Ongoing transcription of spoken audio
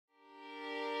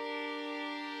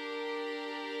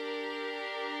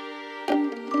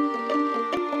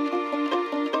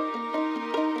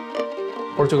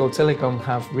Portugal Telecom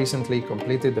have recently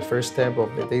completed the first step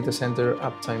of the Data Center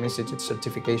Uptime Institute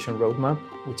certification roadmap,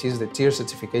 which is the tier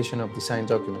certification of design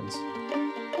documents.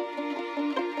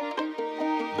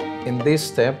 In this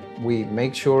step, we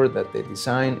make sure that the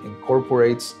design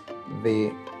incorporates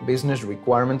the business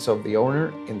requirements of the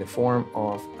owner in the form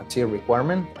of a tier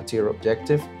requirement, a tier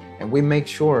objective, and we make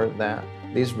sure that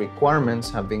these requirements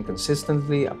have been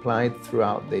consistently applied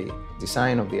throughout the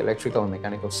design of the electrical and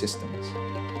mechanical systems.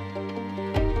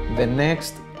 The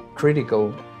next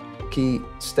critical key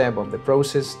step of the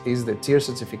process is the tier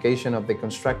certification of the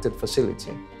constructed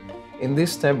facility. In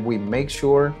this step, we make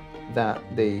sure that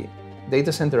the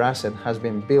data center asset has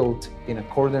been built in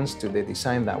accordance to the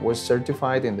design that was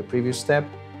certified in the previous step,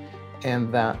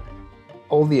 and that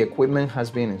all the equipment has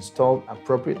been installed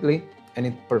appropriately and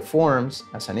it performs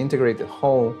as an integrated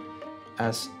whole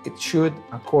as it should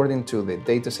according to the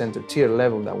data center tier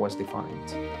level that was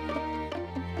defined.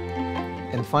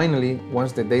 And finally,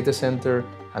 once the data center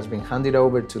has been handed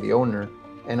over to the owner,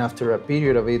 and after a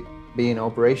period of it being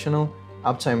operational,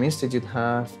 Uptime Institute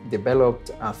have developed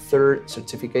a third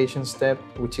certification step,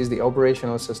 which is the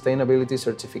Operational Sustainability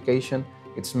Certification.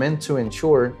 It's meant to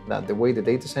ensure that the way the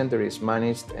data center is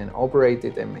managed and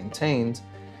operated and maintained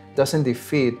doesn't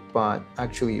defeat, but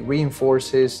actually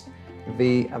reinforces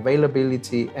the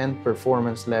availability and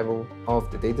performance level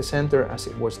of the data center as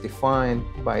it was defined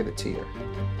by the tier.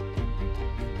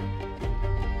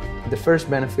 The first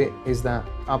benefit is that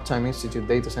Uptime Institute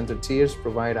data center tiers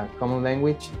provide a common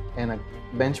language and a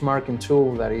benchmarking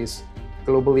tool that is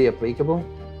globally applicable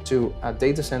to a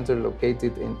data center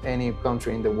located in any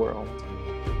country in the world.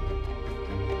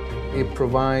 It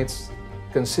provides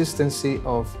consistency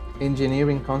of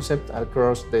engineering concept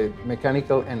across the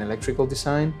mechanical and electrical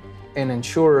design and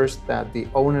ensures that the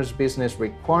owner's business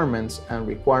requirements and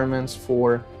requirements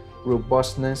for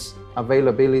robustness,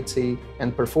 availability,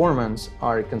 and performance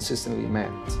are consistently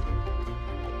met.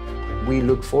 We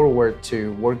look forward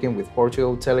to working with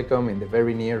Portugal Telecom in the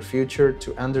very near future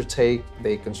to undertake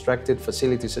the constructed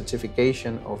facility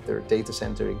certification of their data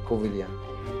center in Covilhã.